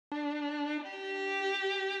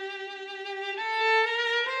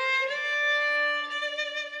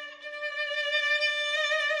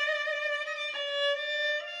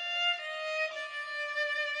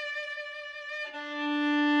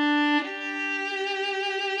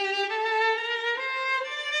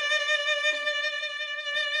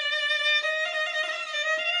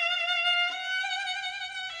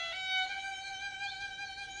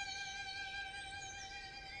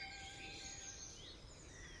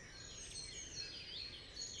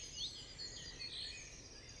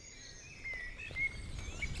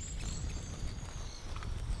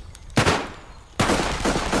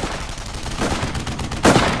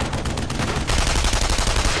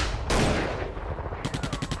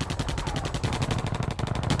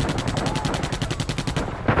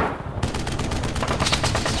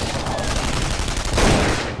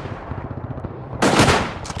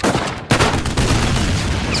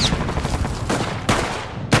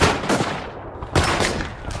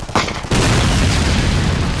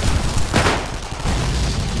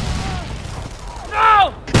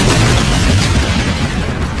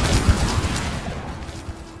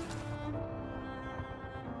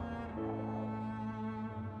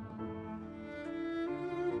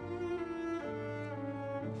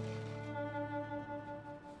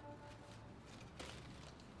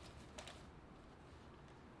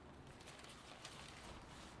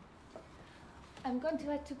I'm going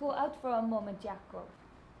to have to go out for a moment, Jacob.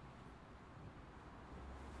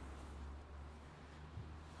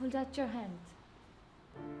 Hold out your hand.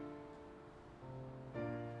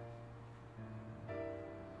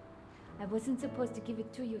 I wasn't supposed to give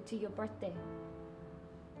it to you till your birthday.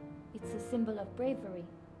 It's a symbol of bravery.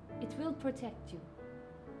 It will protect you.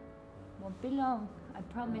 Won't be long, I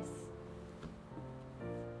promise.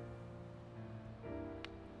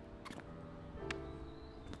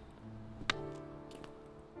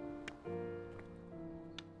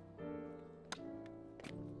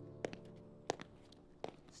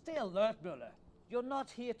 Stay alert, Muller. You're not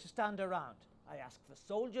here to stand around. I ask for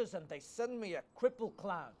soldiers and they send me a crippled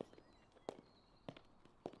clown.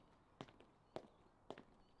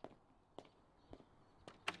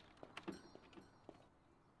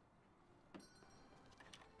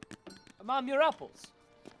 Mom, your apples.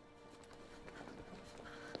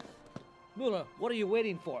 Muller, what are you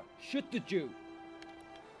waiting for? Shoot the Jew.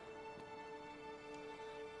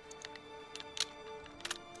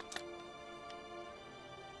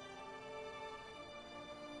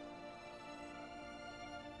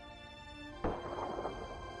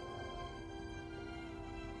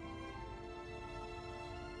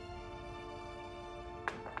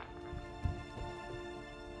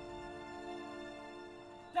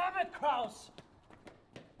 Damn it, Kraus!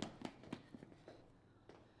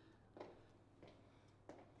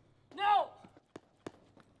 No!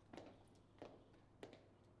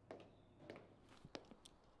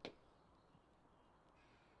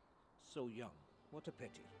 So young. What a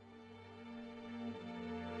pity.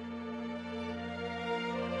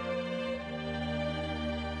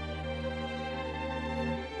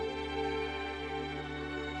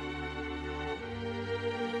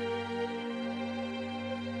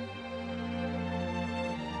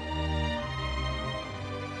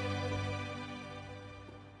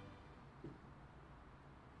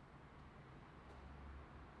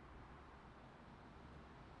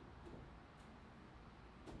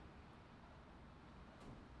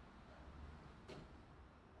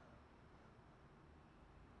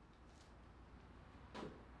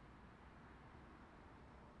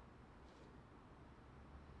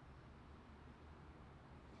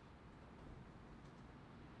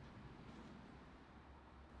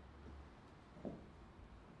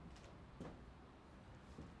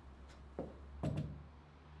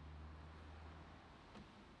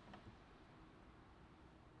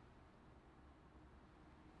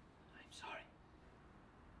 Sorry.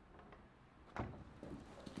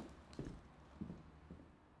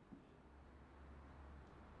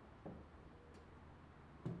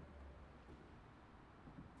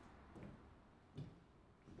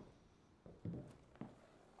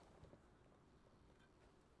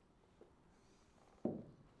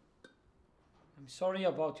 I'm sorry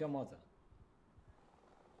about your mother.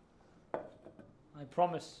 I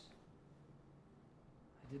promise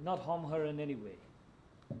I did not harm her in any way.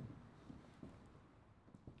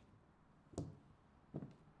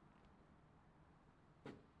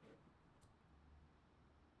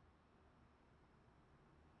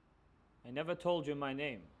 I never told you my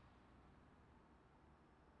name.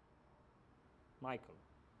 Michael.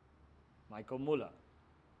 Michael Muller.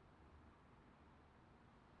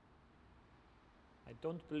 I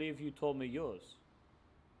don't believe you told me yours.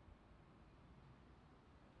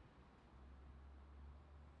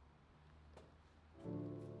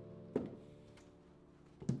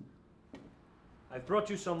 I've brought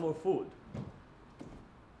you some more food.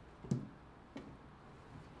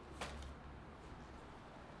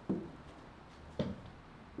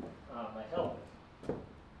 My helmet.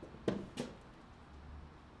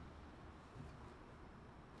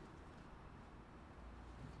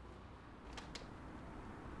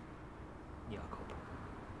 Jakob.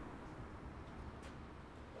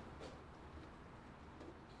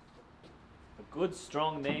 A good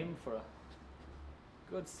strong name for a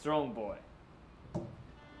good strong boy.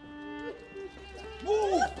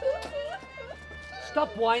 Move!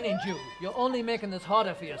 Stop whining, Jew. You're only making this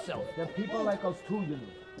harder for yourself. There are people like us too, you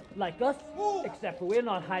know. Like us? Except we're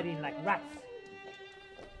not hiding like rats.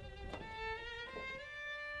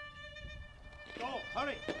 Go,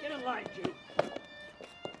 hurry! Get in line, Jew.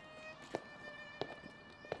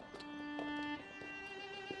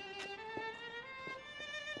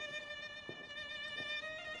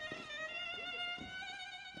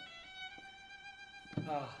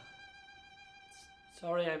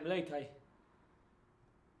 Sorry I'm late. I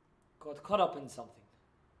got caught up in something.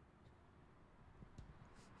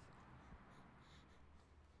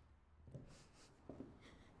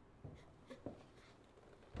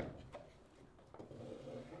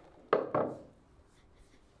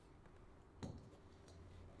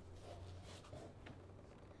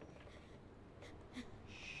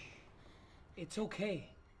 It's okay.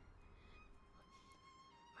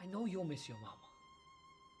 I know you'll miss your mama.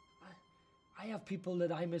 I have people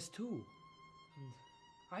that I miss too. And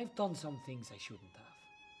I've done some things I shouldn't have.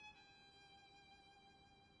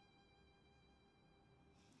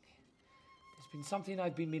 There's been something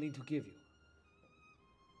I've been meaning to give you.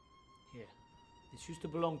 Here, this used to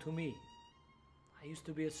belong to me. I used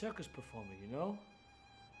to be a circus performer, you know?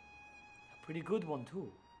 A pretty good one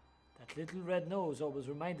too. That little red nose always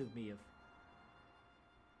reminded me of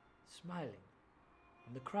smiling,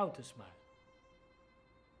 and the crowd to smile.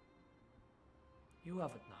 You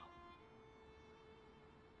have it now.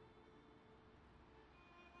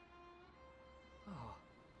 Oh,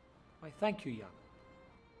 why thank you, Jakob.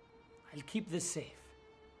 I'll keep this safe.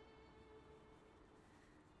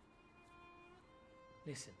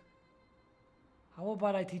 Listen, how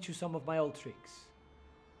about I teach you some of my old tricks?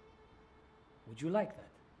 Would you like that?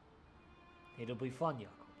 It'll be fun,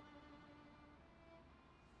 Jakob.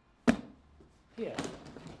 Here,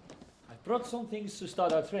 I've brought some things to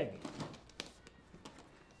start our training.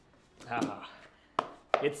 Ah,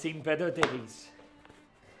 it's seen better days.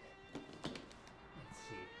 Let's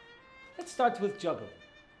see. Let's start with juggling.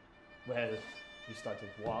 Well, we start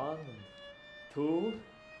with 1 and 2,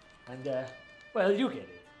 and well, you get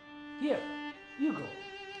it. Here, you go.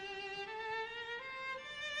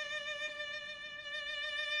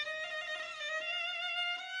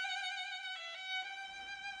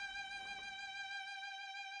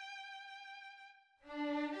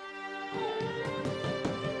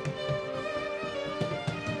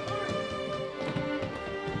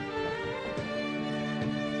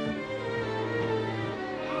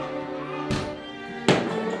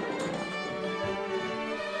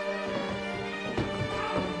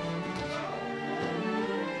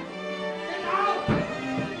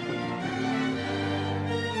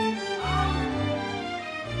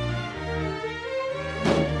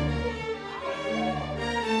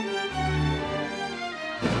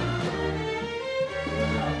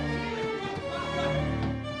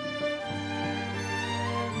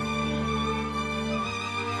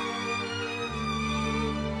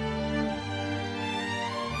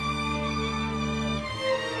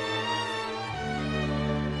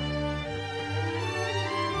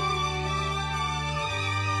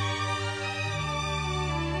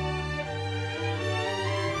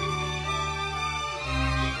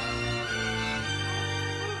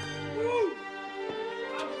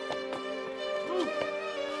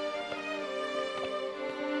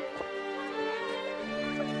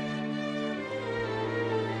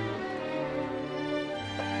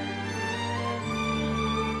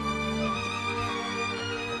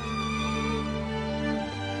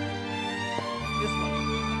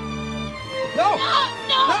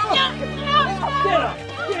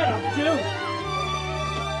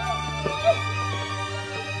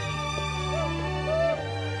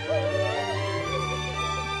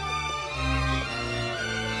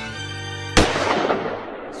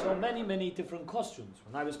 Many different costumes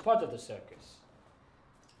when I was part of the circus.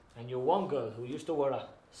 I knew one girl who used to wear a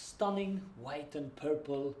stunning white and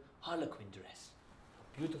purple harlequin dress.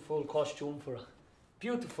 A beautiful costume for a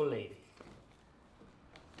beautiful lady.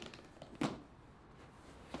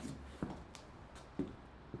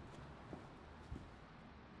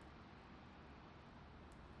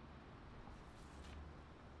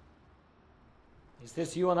 Is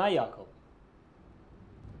this you and I, Jakob?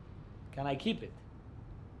 Can I keep it?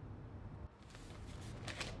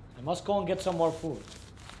 I must go and get some more food.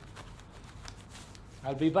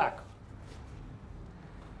 I'll be back.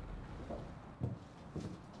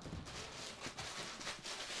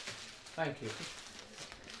 Thank you.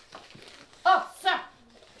 Oh, sir!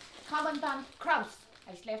 Commandant Kraus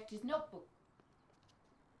has left his notebook.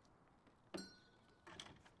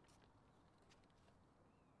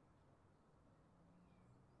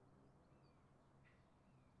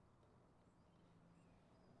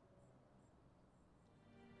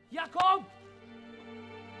 Jakob!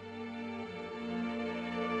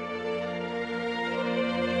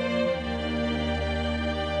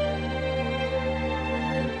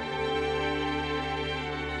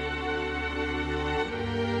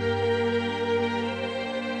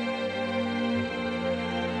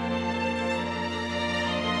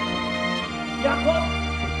 Jakob!